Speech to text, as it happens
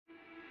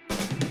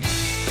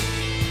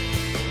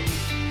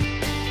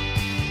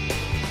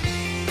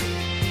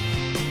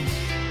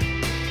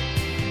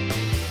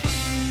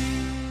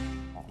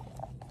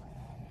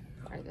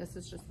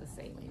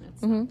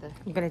You're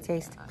gonna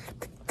taste.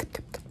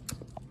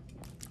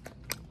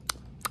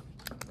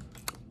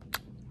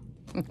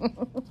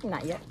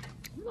 Not yet.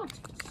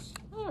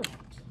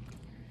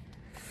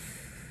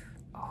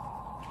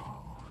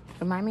 Oh,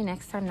 remind me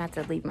next time not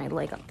to leave my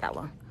leg up that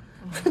long.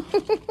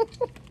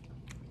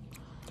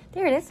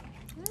 There it is.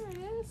 There it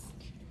is.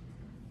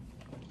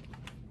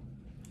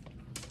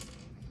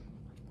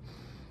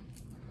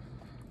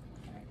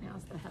 All right,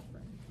 now's the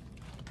heparin.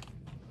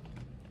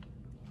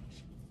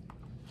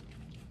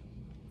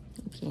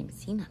 You can't even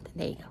see nothing.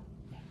 There you go.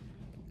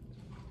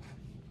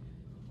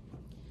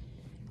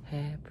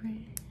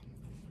 Heparin.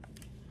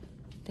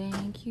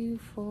 Thank you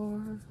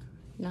for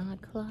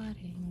not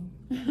clotting.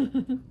 All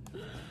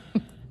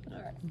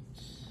right.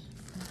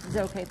 Is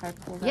it okay if I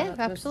pull that up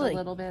absolutely. just a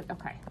little bit?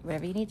 Okay.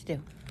 Whatever you need to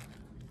do.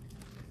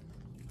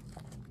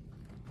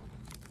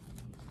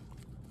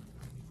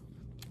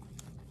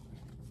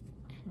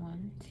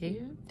 One,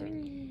 two,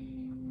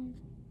 three.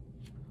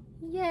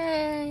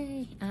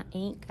 Yay! I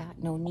ain't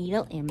got no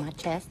needle in my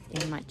chest,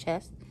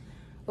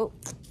 Oh,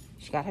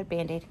 she got her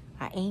Band-Aid.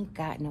 I ain't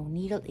got no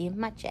needle in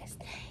my chest.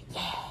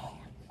 Yeah!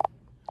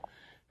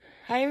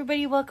 Hi,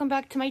 everybody. Welcome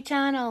back to my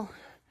channel.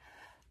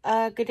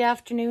 Good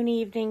afternoon,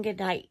 evening, good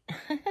night.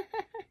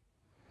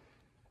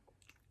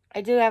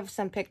 I do have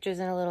some pictures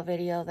in a little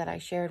video that I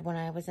shared when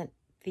I was at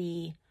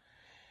the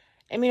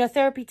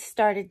immunotherapy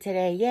started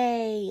today.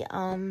 Yay!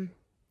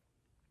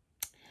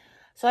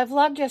 So I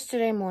vlogged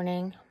yesterday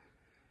morning.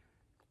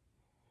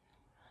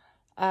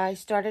 I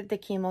started the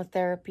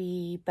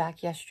chemotherapy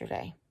back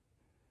yesterday.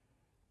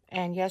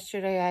 And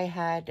yesterday I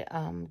had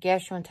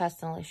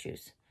gastrointestinal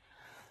issues.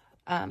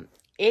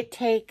 It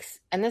takes,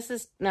 and this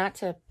is not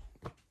to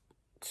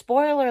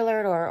spoiler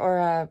alert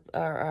or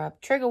a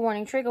trigger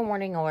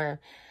warning or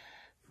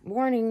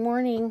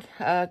warning,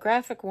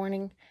 graphic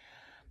warning.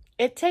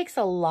 It takes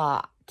a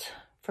lot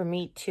for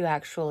me to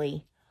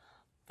actually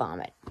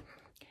vomit.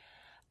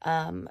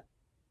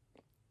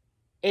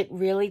 It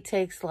really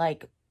takes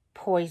like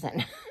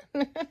poison,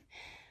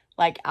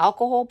 like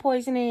alcohol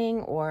poisoning,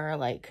 or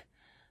like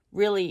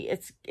really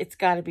it's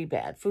got to be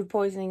bad. Food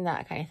poisoning,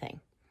 that kind of thing.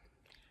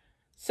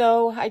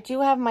 So I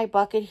do have my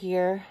bucket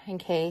here in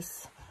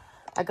case.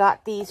 I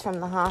got these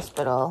from the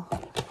hospital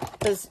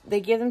because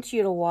they give them to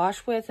you to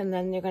wash with and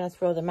then they're going to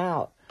throw them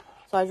out.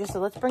 So I just said,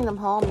 let's bring them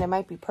home. They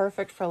might be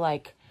perfect for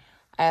like,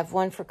 I have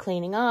one for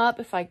cleaning up.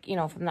 If I,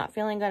 if I'm not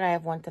feeling good, I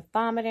have one to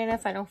vomit in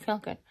if I don't feel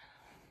good.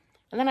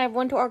 And then I have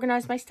one to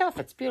organize my stuff.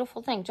 It's a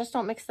beautiful thing. Just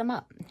don't mix them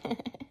up.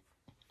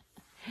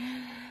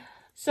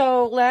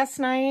 So last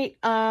night,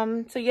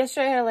 so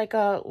yesterday I had like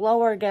a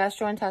lower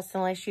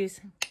gastrointestinal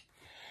issues.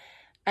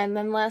 And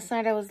then last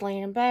night I was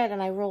laying in bed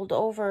and I rolled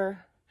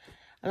over.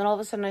 And then all of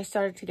a sudden I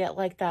started to get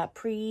like that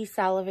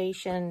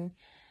pre-salivation,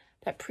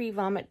 that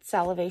pre-vomit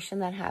salivation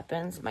that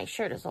happens. My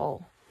shirt is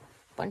all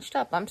bunched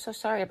up. I'm so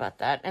sorry about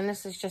that. And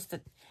this is just a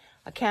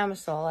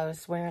camisole I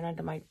was wearing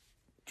under my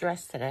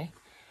dress today.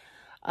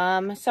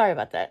 Sorry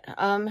about that.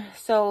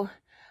 So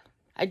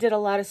I did a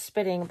lot of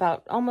spitting,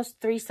 about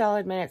almost 3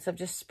 solid minutes of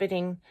just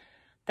spitting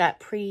that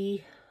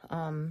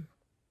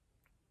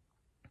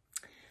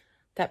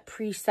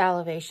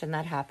pre-salivation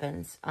that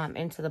happens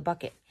into the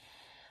bucket.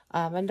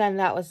 And then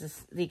that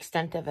was the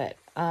extent of it.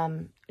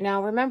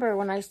 Now, remember,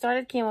 when I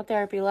started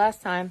chemotherapy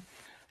last time,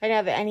 I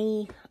didn't have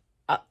any,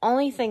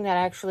 only thing that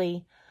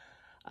actually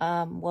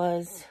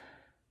was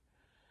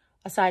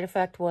a side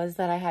effect was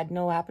that I had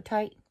no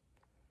appetite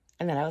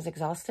and that I was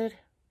exhausted.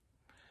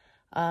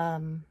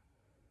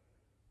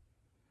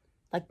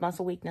 Like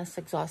muscle weakness,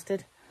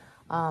 exhausted.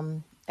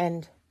 And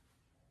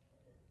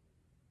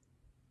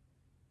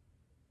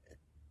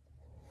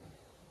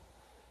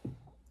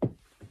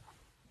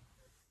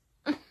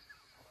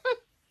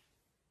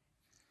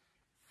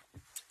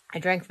I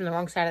drank from the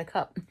wrong side of the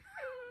cup.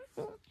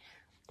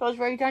 Those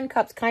very done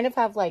cups kind of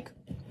have like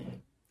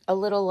a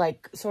little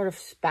like sort of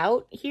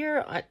spout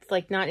here. It's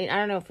like not, I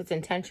don't know if it's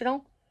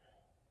intentional.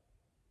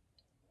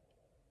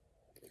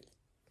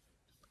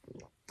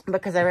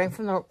 Because I drank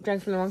from the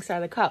wrong side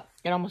of the cup.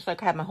 It almost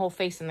like I had my whole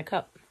face in the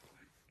cup.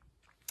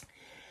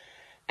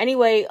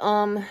 Anyway,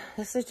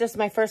 this is just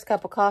my first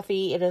cup of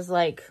coffee. It is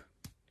like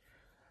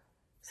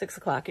 6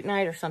 o'clock at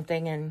night or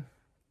something, and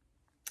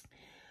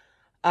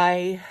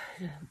I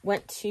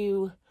went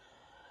to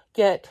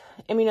get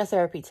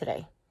immunotherapy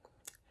today.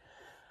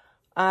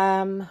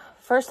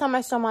 First time I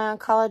saw my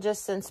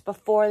oncologist since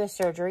before the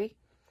surgery.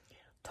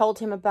 Told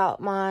him about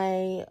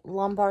my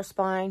lumbar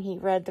spine. He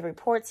read the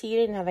reports. He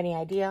didn't have any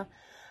idea.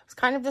 I was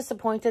kind of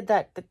disappointed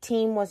that the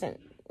team wasn't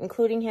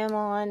including him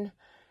on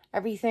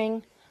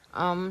everything.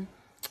 I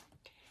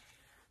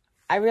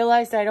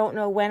realized I don't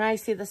know when I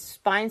see the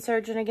spine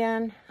surgeon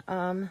again.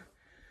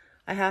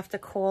 I have to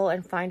call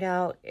and find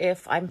out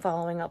if I'm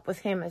following up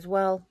with him as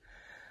well.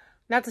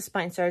 Not the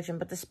spine surgeon,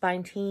 but the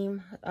spine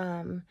team.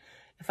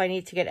 If I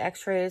need to get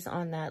x-rays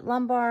on that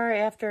lumbar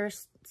after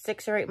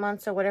 6 or 8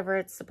 months or whatever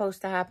it's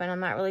supposed to happen. I'm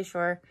not really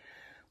sure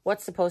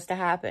what's supposed to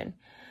happen.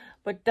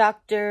 But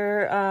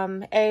Dr.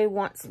 A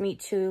wants me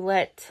to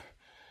let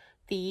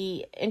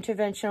the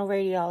interventional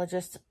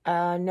radiologist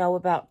know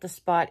about the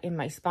spot in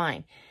my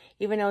spine.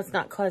 Even though it's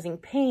not causing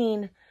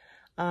pain,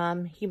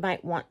 he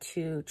might want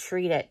to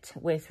treat it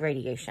with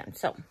radiation.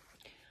 So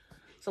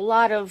it's a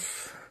lot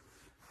of,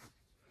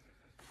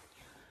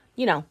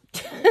 you know,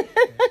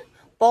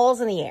 balls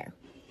in the air.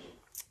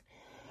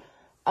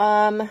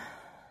 So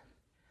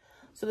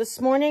this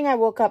morning I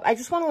woke up. I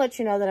just want to let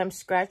you know that I'm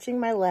scratching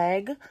my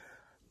leg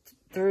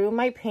through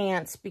my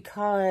pants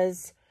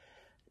because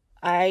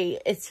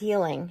it's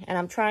healing, and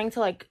I'm trying to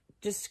like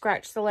just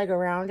scratch the leg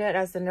around it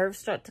as the nerves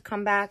start to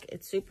come back.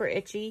 It's super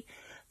itchy,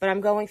 but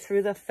I'm going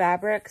through the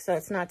fabric, so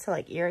it's not to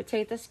like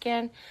irritate the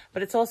skin,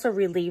 but it's also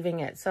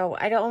relieving it. So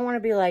I don't want to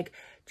be like,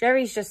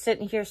 Jeri's just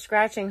sitting here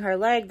scratching her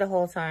leg the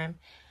whole time.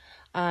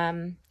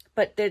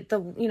 But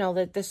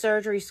the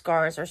surgery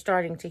scars are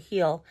starting to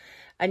heal,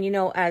 and you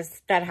know,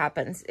 as that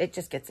happens, it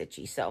just gets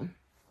itchy. So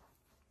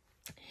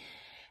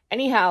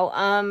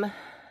anyhow,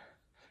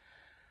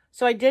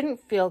 so I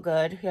didn't feel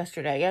good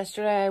yesterday.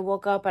 Yesterday I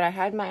woke up and I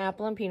had my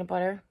apple and peanut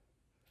butter.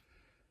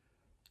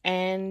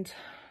 And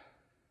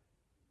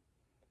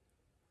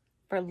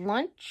for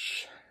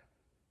lunch,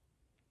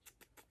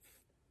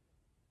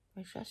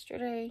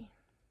 yesterday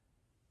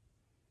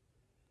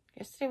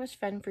was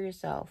fend for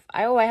yourself.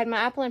 I had my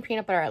apple and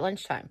peanut butter at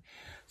lunchtime.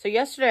 So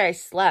yesterday I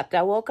slept.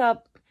 I woke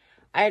up.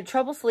 I had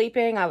trouble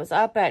sleeping. I was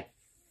up at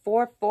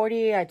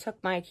 4:40. I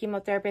took my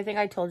chemotherapy. I think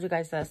I told you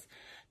guys this.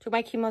 Took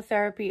my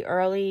chemotherapy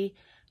early.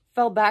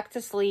 Fell back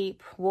to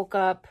sleep, woke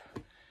up,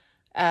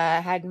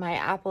 had my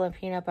apple and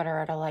peanut butter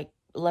at like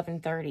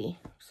 11:30.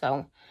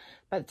 So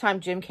by the time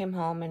Jim came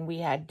home and we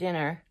had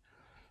dinner,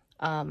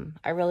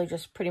 I really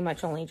just pretty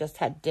much only just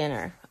had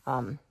dinner.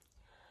 Oh,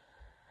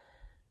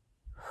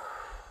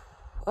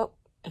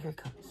 here it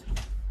comes.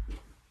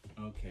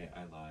 Okay,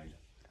 I lied.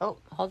 Oh,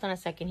 hold on a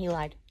second. He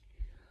lied.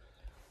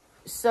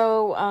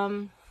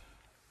 So,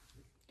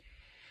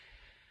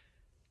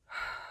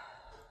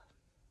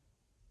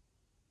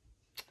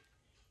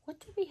 what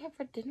did we have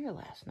for dinner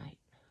last night?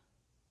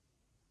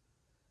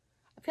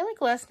 I feel like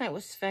last night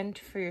was fend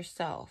for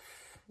yourself.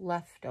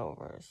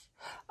 Leftovers.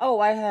 Oh,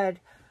 I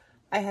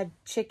had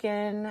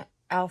chicken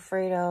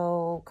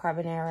Alfredo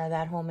carbonara,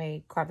 that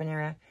homemade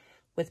carbonara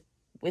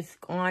with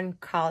on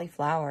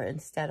cauliflower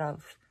instead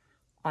of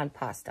on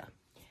pasta.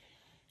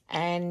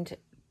 And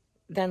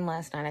then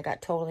last night I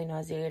got totally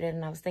nauseated,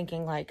 and I was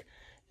thinking like,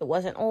 it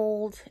wasn't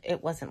old,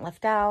 it wasn't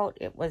left out,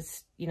 it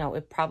was, you know,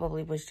 it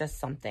probably was just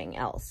something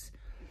else.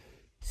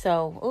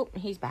 So, oh,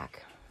 he's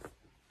back.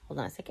 Hold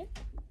on a second.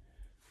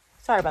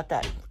 Sorry about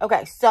that.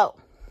 Okay, so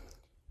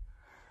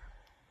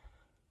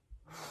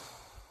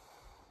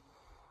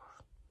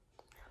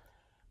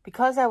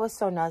because I was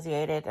so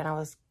nauseated and I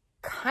was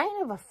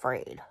kind of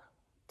afraid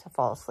to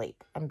fall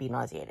asleep and be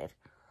nauseated,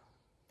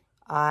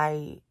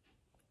 I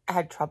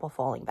had trouble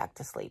falling back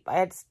to sleep. I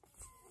had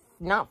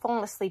not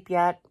fallen asleep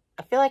yet.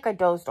 I feel like I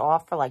dozed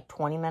off for like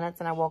 20 minutes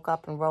and I woke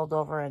up and rolled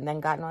over and then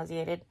got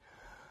nauseated.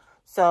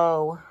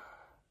 So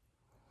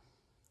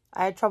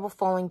I had trouble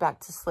falling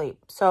back to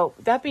sleep. So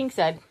that being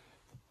said,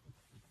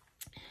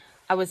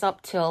 I was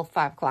up till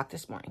 5 o'clock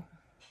this morning.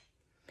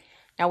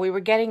 Now, we were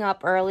getting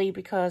up early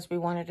because we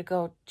wanted to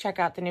go check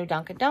out the new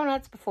Dunkin'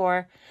 Donuts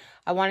before.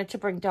 I wanted to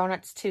bring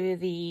donuts to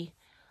the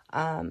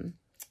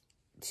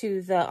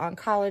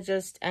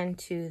oncologist and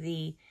to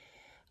the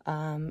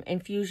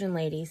infusion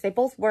ladies. They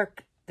both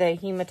work the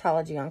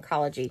hematology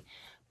oncology,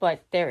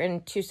 but they're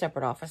in 2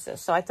 separate offices.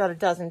 So I thought a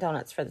dozen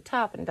donuts for the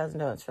top and a dozen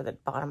donuts for the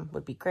bottom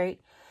would be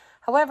great.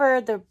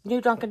 However, the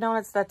new Dunkin'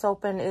 Donuts that's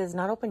open is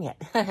not open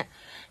yet.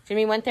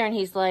 Jimmy went there and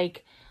he's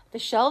like, the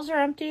shelves are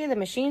empty, the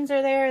machines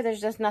are there,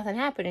 there's just nothing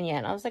happening yet.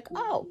 And I was like,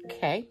 oh,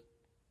 okay.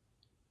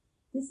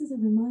 This is a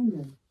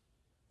reminder.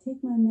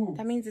 Take my meds.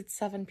 That means it's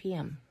 7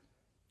 p.m.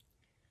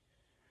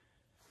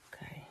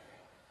 Okay.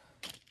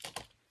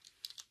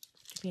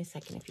 Give me a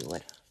second if you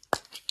would.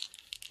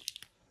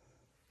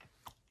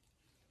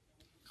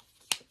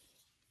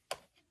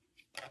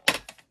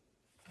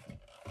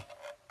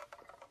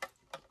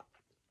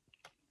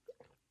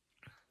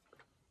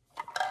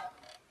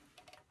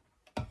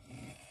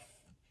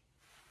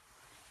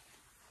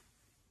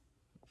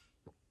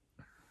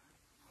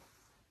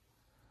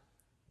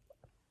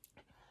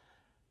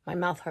 My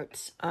mouth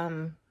hurts.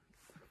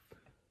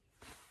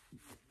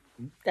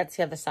 That's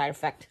the other side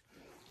effect,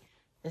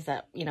 is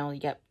that, you know, you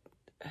get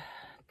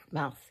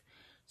mouth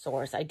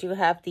sores. I do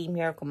have the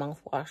Miracle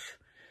mouthwash,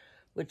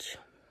 which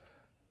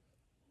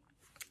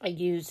I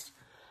used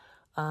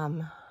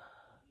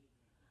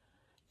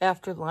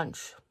after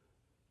lunch,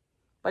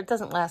 but it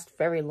doesn't last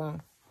very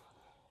long.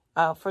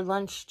 For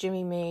lunch,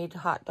 Jimmy made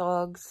hot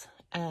dogs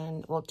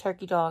and, well,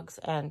 turkey dogs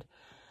and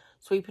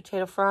sweet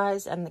potato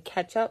fries, and the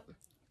ketchup,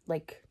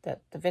 like the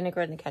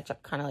vinegar and the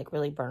ketchup kind of like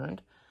really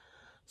burned.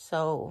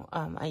 So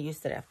I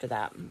used it after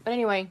that. But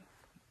anyway,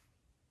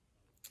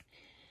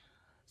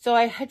 so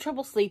I had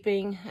trouble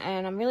sleeping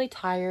and I'm really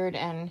tired,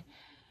 and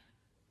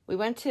we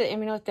went to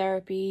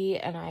immunotherapy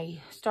and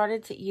I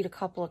started to eat a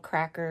couple of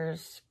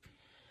crackers.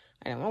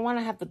 I don't want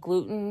to have the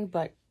gluten,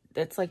 but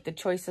that's like the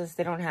choices.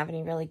 They don't have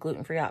any really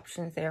gluten-free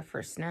options there for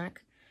a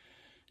snack.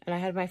 And I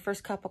had my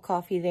first cup of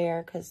coffee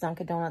there because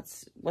Dunkin'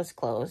 Donuts was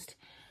closed.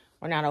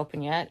 We're not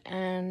open yet.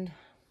 And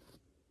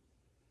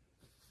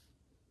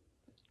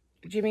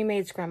Jimmy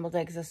made scrambled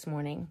eggs this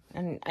morning.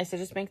 And I said,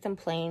 just make them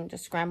plain.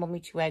 Just scramble me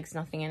 2 eggs,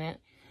 nothing in it.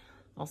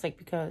 I was like,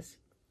 because...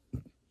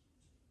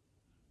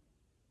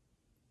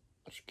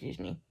 Excuse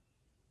me.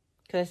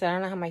 Because I said, I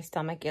don't know how my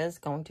stomach is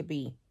going to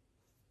be.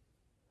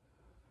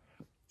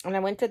 And I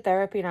went to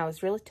therapy and I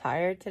was really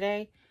tired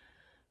today.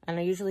 And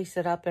I usually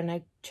sit up and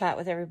I chat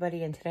with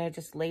everybody. And today I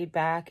just laid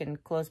back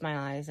and closed my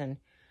eyes. And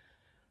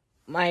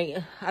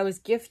I was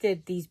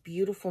gifted these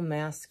beautiful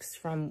masks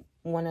from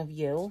one of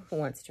you who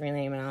wants to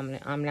remain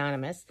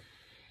anonymous.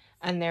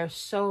 And they're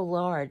so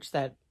large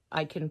that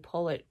I can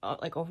pull it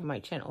like over my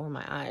chin, over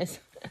my eyes.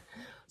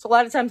 So a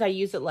lot of times I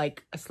use it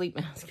like a sleep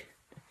mask.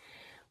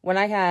 When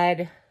I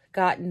had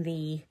gotten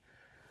the,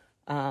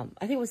 I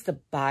think it was the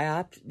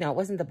biopsy. No, it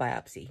wasn't the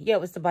biopsy. Yeah,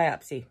 it was the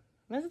biopsy.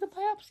 Was it the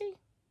biopsy?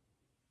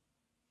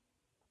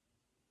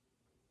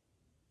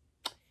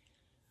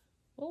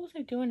 What was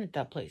I doing at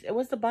that place? It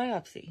was the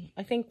biopsy.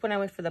 I think when I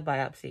went for the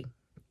biopsy.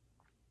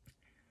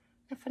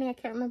 Isn't funny? I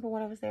can't remember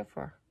what I was there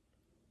for.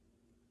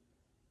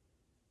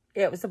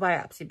 Yeah, it was the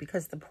biopsy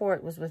because the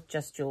port was with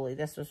just Julie.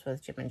 This was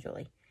with Jim and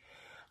Julie.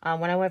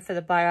 When I went for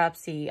the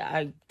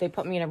biopsy, they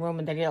put me in a room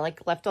and they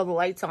like left all the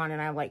lights on and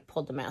I like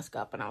pulled the mask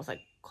up and I was like,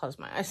 close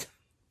my eyes.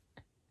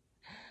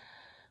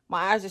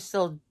 My eyes are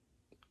still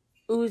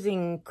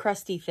oozing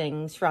crusty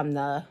things from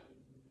the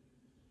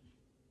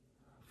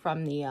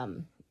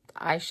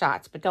eye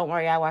shots, but don't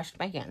worry, I washed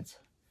my hands.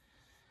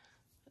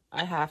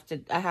 I have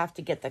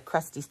to get the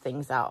crusty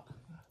things out.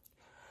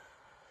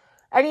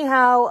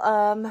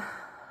 Anyhow,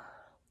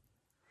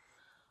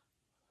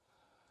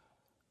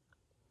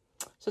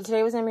 so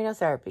today was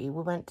immunotherapy.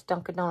 We went to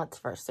Dunkin' Donuts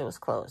first. It was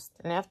closed.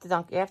 And after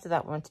that,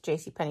 we went to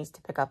JCPenney's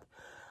to pick up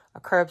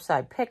a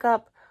curbside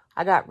pickup.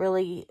 I got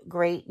really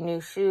great new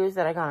shoes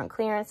that I got on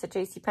clearance at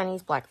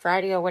JCPenney's, Black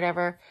Friday or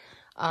whatever.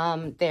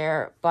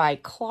 They're by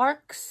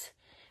Clark's.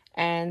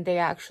 And they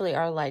actually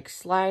are like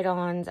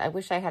slide-ons. I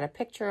wish I had a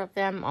picture of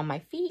them on my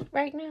feet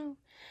right now.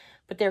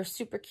 But they're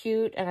super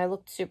cute. And I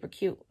looked super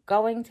cute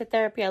going to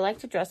therapy. I like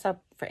to dress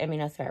up for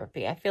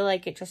immunotherapy. I feel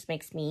like it just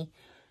makes me...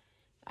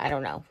 I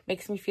don't know.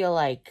 Makes me feel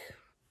like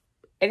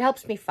it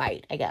helps me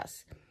fight, I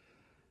guess.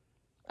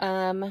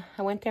 I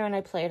went there and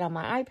I played on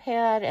my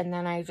iPad and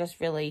then I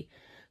just really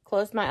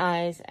closed my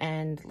eyes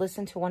and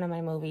listened to one of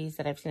my movies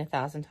that I've seen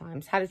 1,000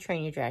 times, How to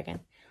Train Your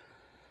Dragon.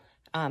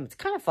 It's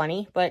kind of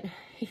funny, but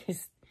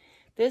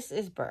this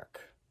is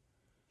Burke.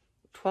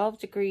 12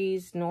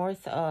 degrees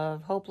north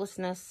of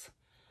hopelessness.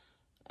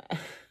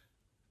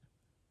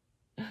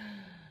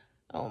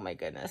 Oh my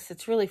goodness.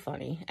 It's really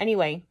funny.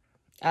 Anyway,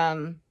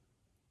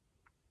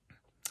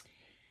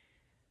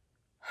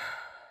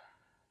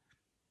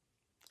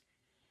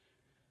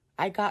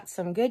 I got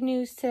some good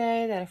news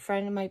today that a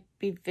friend might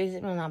be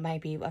visiting. Well, not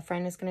might be. A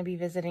friend is going to be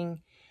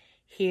visiting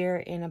here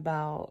in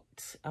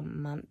about a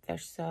month or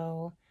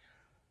so.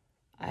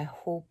 I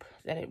hope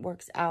that it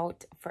works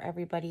out for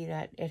everybody,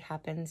 that it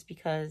happens,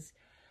 because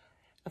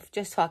of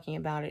just talking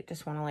about it,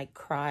 just want to like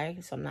cry.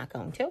 So I'm not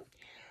going to.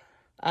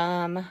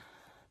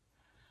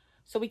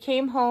 So we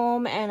came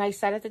home and I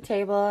sat at the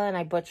table and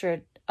I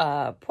butchered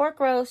pork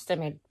roast. I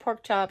made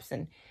pork chops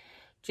and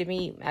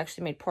Jimmy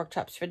actually made pork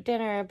chops for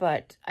dinner,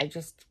 but I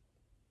just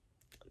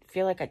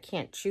feel like I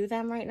can't chew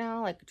them right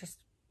now. Like just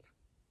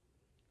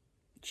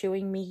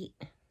chewing meat,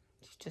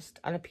 it's just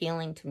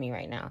unappealing to me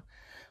right now.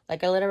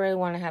 Like I literally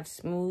want to have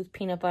smooth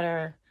peanut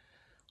butter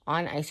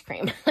on ice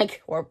cream,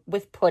 like, or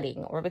with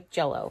pudding or with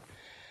Jell-O.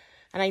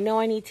 And I know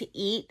I need to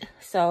eat,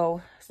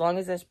 so as long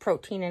as there's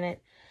protein in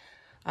it.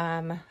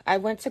 I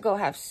went to go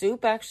have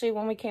soup actually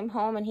when we came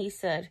home and he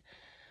said,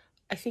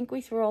 I think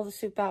we threw all the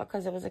soup out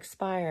because it was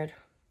expired.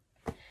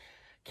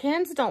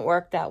 Cans don't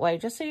work that way,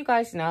 just so you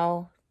guys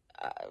know.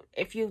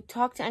 If you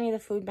talk to any of the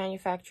food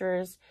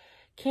manufacturers,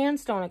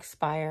 cans don't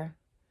expire.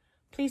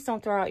 Please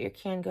don't throw out your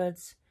canned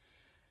goods.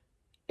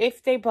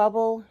 If they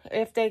bubble,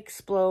 if they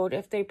explode,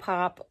 if they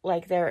pop,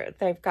 like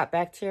they've got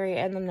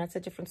bacteria in them, that's a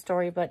different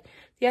story. But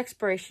the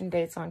expiration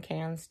dates on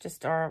cans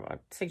just are a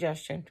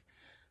suggestion.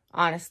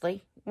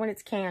 Honestly, when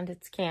it's canned,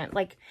 it's canned.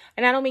 Like,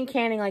 and I don't mean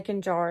canning like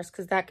in jars,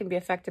 because that can be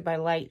affected by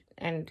light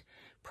and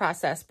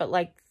process. But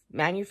like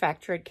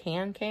manufactured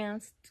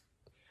cans,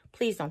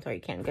 please don't throw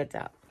your canned goods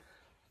out.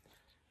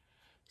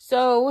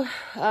 So,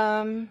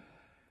 I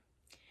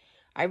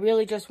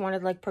really just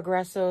wanted like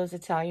Progresso's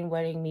Italian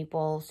wedding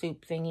meatball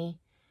soup thingy.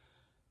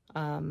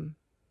 I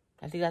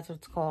think that's what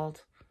it's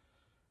called.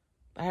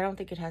 But I don't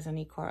think it has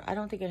any I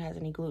don't think it has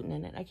any gluten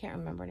in it. I can't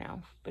remember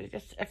now. But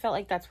I felt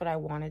like that's what I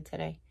wanted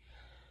today.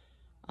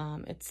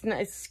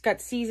 It's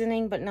got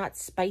seasoning, but not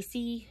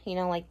spicy. You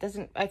know, like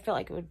I feel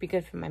like it would be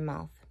good for my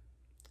mouth.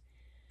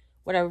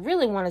 What I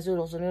really want is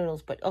oodles and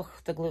noodles, but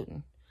the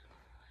gluten.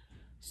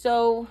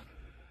 So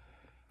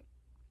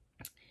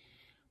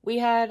we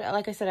had,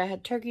 like I said, I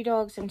had turkey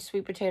dogs and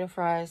sweet potato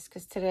fries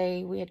because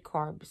today we had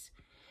carbs.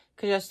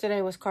 because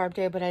yesterday was carb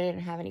day, but I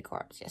didn't have any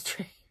carbs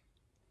yesterday.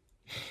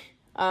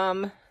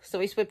 So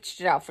we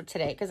switched it out for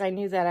today because I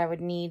knew that I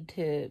would need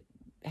to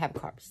have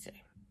carbs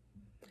today.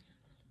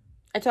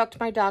 I talked to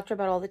my doctor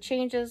about all the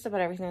changes,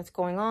 about everything that's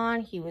going on.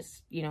 He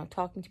was, you know,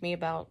 talking to me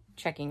about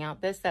checking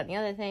out this, that, and the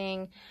other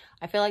thing.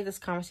 I feel like this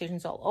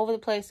conversation's all over the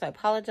place, so I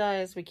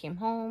apologize. We came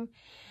home,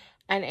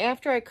 and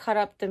after I cut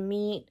up the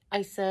meat,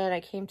 I said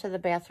I came to the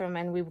bathroom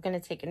and we were going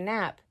to take a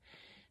nap.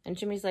 And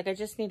Jimmy's like, I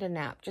just need a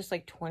nap, just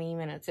like 20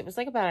 minutes. It was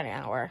like about an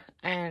hour,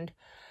 and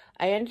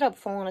I ended up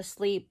falling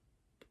asleep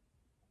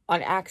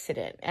on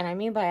accident. And I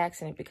mean by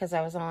accident because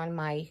I was on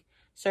my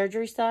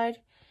surgery side.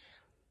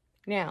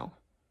 Now,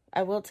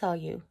 I will tell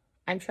you,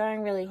 I'm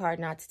trying really hard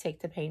not to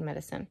take the pain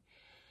medicine.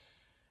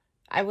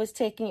 I was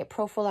taking it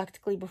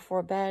prophylactically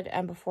before bed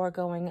and before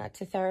going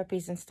to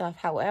therapies and stuff.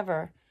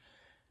 However,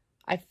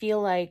 I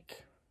feel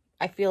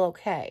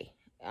okay.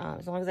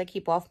 As long as I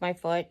keep off my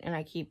foot and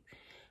I keep,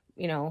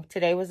 you know,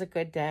 today was a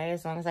good day.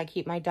 As long as I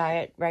keep my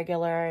diet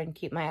regular and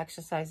keep my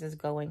exercises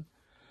going.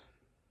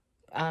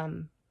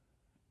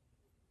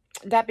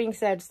 That being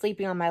said,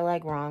 sleeping on my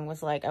leg wrong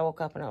was like, I woke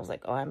up and I was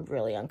like, oh, I'm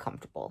really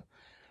uncomfortable.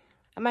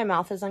 And my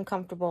mouth is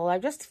uncomfortable. I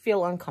just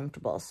feel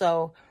uncomfortable.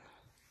 So,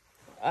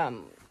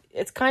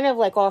 it's kind of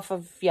like off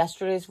of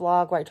yesterday's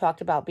vlog where I talked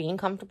about being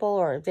comfortable,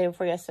 or the day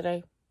before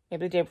yesterday,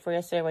 maybe the day before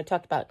yesterday, where I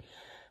talked about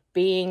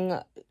being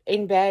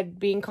in bed,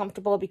 being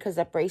comfortable because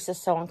that brace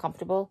is so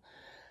uncomfortable.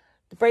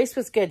 The brace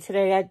was good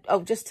today.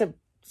 Just a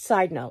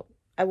side note,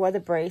 I wore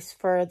the brace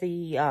for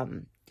the,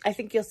 I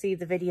think you'll see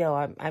the video.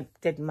 I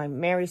did my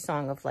Mary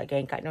song of like,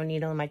 ain't got no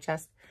needle in my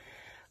chest.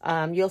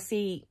 You'll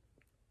see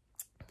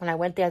when I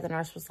went there, the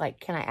nurse was like,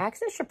 can I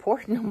access your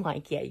port? And I'm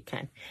like, yeah, you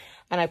can.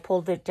 And I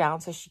pulled it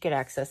down so she could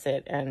access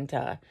it. And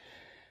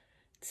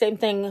same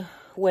thing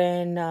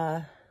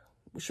when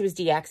she was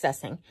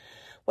de-accessing.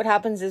 What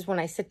happens is when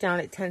I sit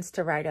down, it tends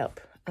to ride up,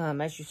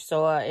 as you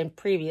saw in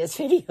previous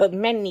videos,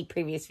 many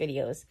previous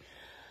videos.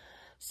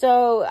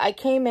 So I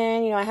came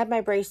in, you know, I had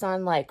my brace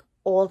on like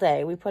all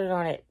day. We put it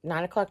on at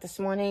 9 o'clock this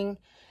morning.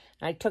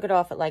 And I took it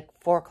off at like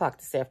 4 o'clock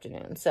this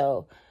afternoon.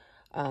 So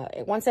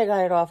once I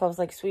got it off, I was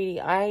like,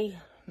 sweetie, I'm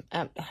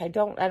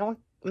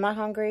not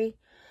hungry.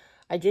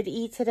 I did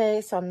eat today,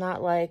 so I'm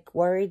not like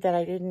worried that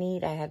I didn't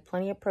eat. I had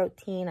plenty of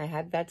protein. I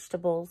had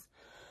vegetables.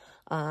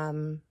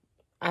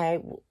 I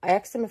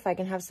asked him if I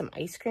can have some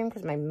ice cream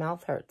because my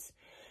mouth hurts.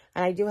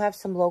 And I do have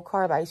some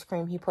low-carb ice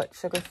cream. He put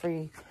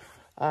sugar-free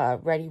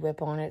Ready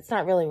Whip on it. It's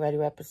not really Ready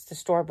Whip. It's the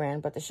store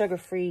brand, but the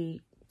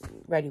sugar-free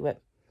Ready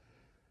Whip.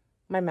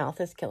 My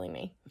mouth is killing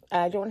me.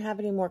 I don't have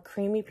any more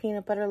creamy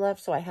peanut butter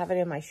left, so I have it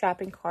in my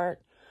shopping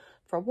cart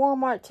for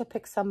Walmart to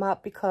pick some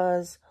up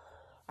because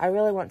I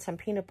really want some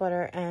peanut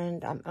butter,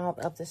 and I'm out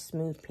of the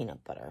smooth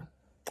peanut butter.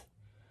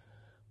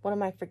 What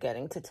am I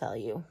forgetting to tell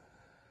you?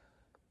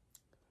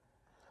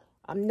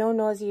 No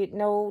nausea,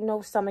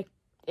 no stomach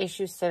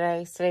issues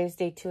today. Today's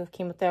day 2 of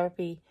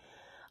chemotherapy.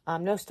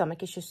 No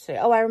stomach issues today.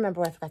 Oh, I remember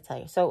what I forgot to tell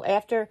you. So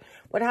after,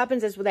 what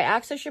happens is when they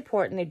access your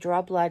port and they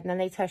draw blood, and then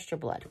they test your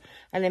blood.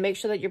 And they make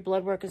sure that your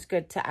blood work is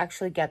good to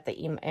actually get the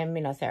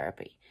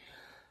immunotherapy.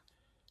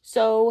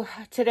 So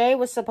today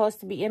was supposed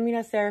to be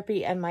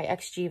immunotherapy and my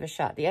Xgeva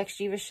shot. The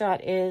Xgeva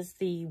shot is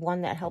the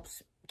one that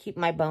helps keep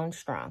my bones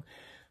strong.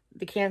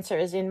 The cancer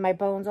is in my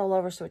bones all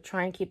over, so we're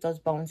trying to keep those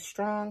bones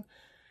strong.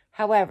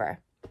 However,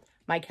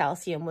 my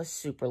calcium was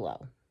super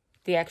low.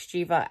 The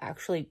Xgeva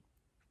actually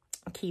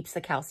keeps the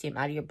calcium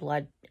out of your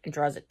blood and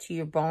draws it to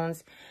your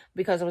bones.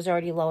 Because it was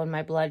already low in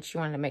my blood, she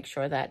wanted to make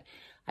sure that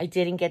I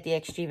didn't get the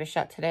Xgeva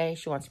shot today.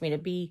 She wants me to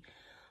be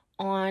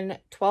on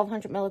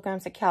 1,200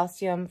 milligrams of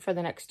calcium for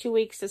the next 2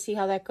 weeks to see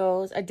how that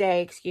goes. A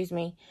day, excuse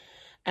me.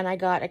 And I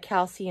got a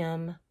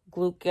calcium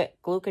gluconate.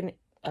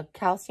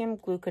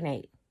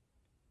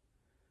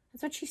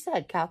 That's what she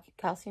said.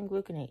 Calcium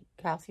gluconate.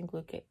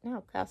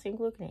 No, calcium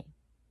gluconate.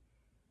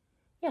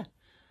 Yeah.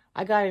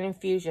 I got an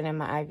infusion in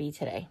my IV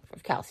today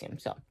of calcium.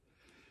 So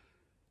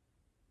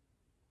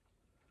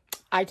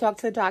I talked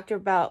to the doctor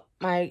about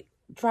my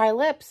dry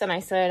lips, and I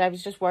said I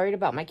was just worried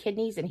about my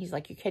kidneys, and he's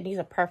like, your kidneys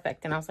are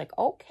perfect. And I was like,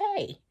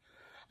 okay.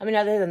 I mean,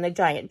 other than the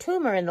giant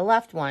tumor in the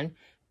left one,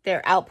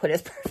 their output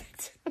is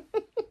perfect.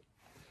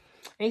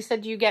 And he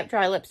said, do you get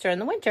dry lips during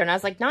the winter? And I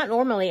was like, not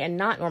normally, and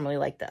not normally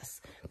like this.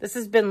 This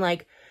has been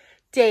like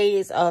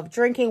days of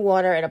drinking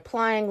water and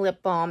applying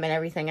lip balm and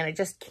everything, and I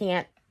just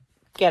can't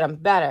get them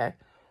better.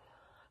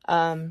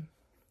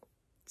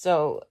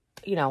 So,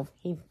 you know,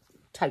 he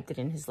typed it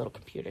in his little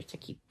computer to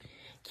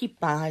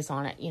keep my eyes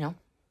on it, you know.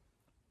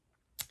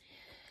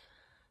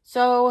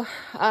 So,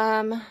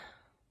 I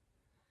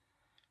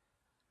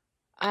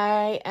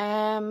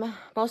am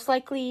most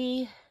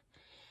likely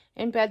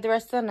in bed the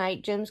rest of the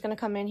night. Jim's going to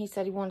come in. He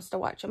said he wants to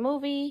watch a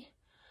movie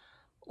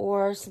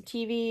or some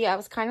TV. I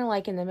was kind of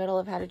like in the middle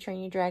of How to Train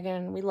Your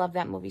Dragon. We love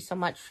that movie so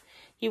much.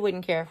 He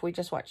wouldn't care if we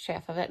just watched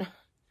half of it.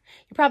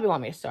 You probably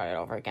want me to start it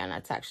over again.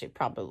 That's actually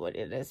probably what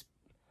it is.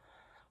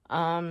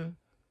 But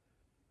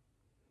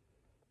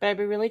I've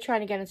been really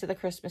trying to get into the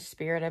Christmas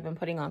spirit. I've been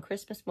putting on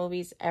Christmas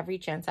movies every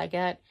chance I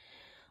get.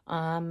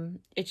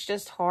 It's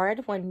just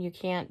hard when you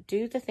can't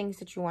do the things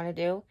that you want to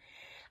do.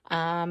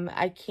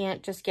 I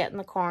can't just get in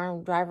the car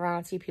and drive around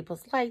and see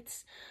people's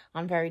lights.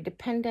 I'm very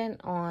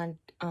dependent on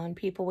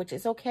people, which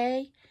is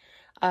okay.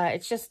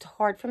 It's just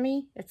hard for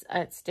me.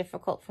 It's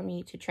difficult for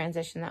me to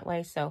transition that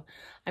way. So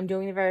I'm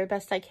doing the very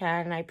best I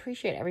can. And I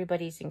appreciate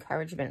everybody's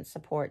encouragement and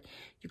support.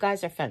 You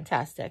guys are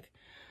fantastic.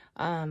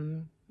 I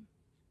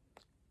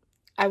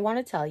want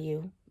to tell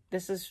you,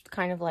 this is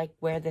kind of like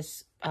where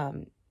this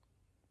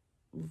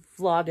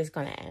vlog is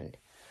going to end.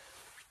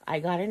 I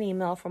got an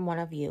email from one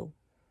of you.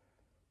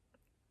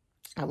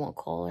 I won't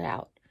call it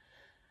out.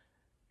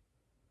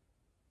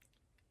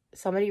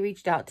 Somebody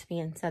reached out to me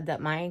and said that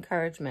my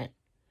encouragement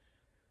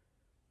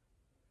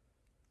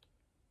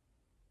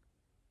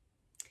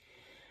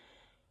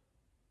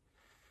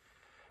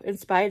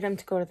inspired them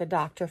to go to the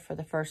doctor for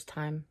the first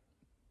time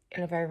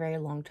in a very, very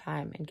long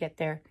time and get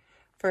their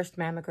first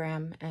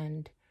mammogram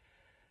and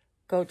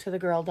go to the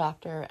girl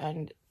doctor.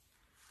 And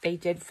they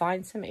did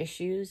find some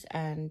issues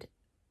and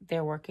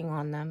they're working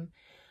on them.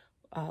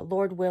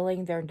 Lord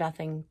willing, they're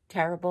nothing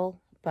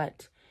terrible,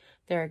 but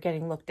they're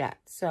getting looked at.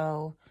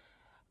 So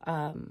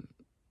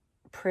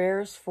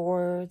prayers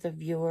for the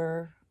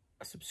viewer,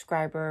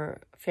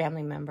 subscriber,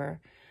 family member,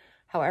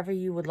 however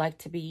you would like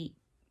to be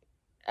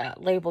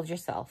labeled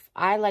yourself.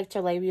 I like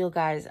to label you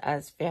guys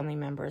as family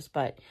members,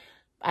 but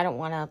I don't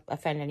want to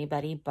offend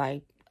anybody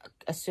by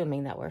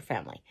assuming that we're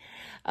family.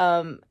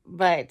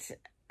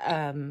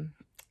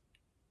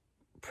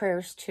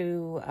 Prayers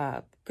to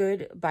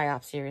good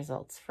biopsy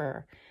results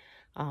for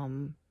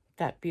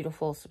that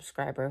beautiful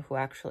subscriber who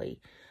actually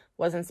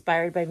was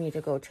inspired by me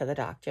to go to the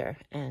doctor.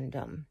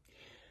 And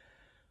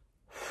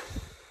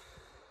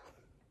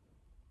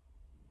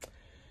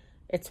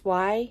it's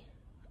why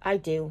I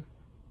do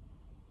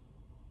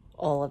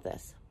all of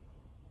this.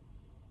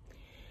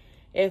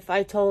 If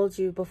I told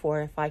you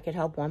before, if I could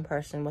help one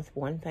person with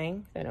one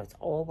thing, then it's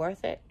all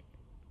worth it.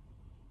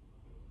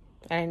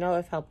 And I know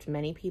I've helped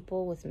many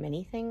people with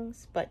many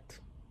things, but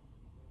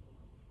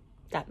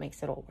that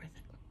makes it all worth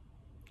it.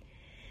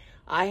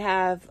 I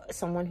have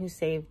someone who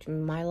saved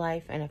my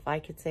life, and if I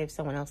could save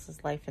someone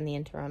else's life in the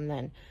interim,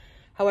 then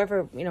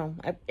however, you know,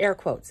 air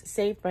quotes,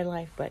 saved my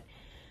life, but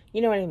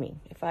you know what I mean.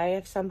 If I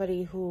have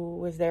somebody who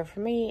was there for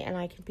me and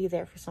I can be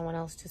there for someone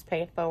else, just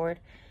pay it forward.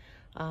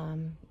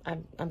 I'm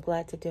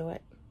glad to do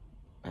it.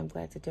 I'm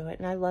glad to do it.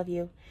 And I love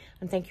you.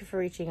 And thank you for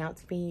reaching out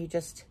to me.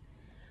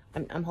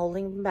 I'm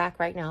holding them back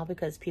right now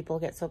because people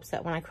get so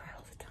upset when I cry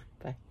all the time.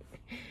 But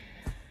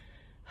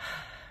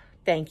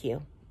thank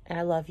you. And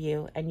I love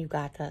you. And you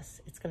got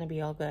this. It's going to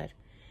be all good.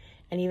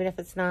 And even if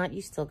it's not,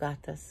 you still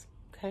got this.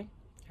 Okay?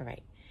 All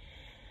right.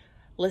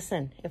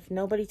 Listen, if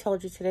nobody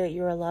told you today that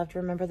you are loved,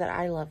 remember that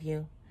I love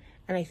you.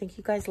 And I think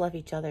you guys love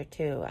each other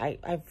too.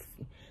 I've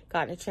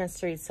gotten a chance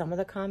to read some of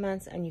the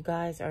comments, and you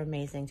guys are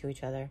amazing to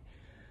each other.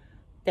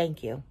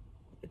 Thank you.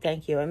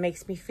 Thank you. It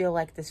makes me feel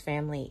like this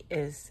family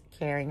is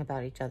caring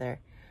about each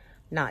other,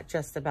 not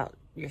just about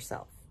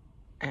yourself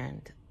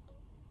and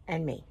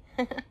me.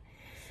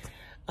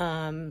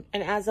 And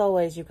as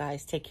always, you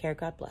guys, take care.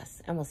 God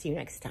bless. And we'll see you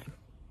next time.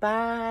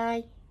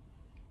 Bye.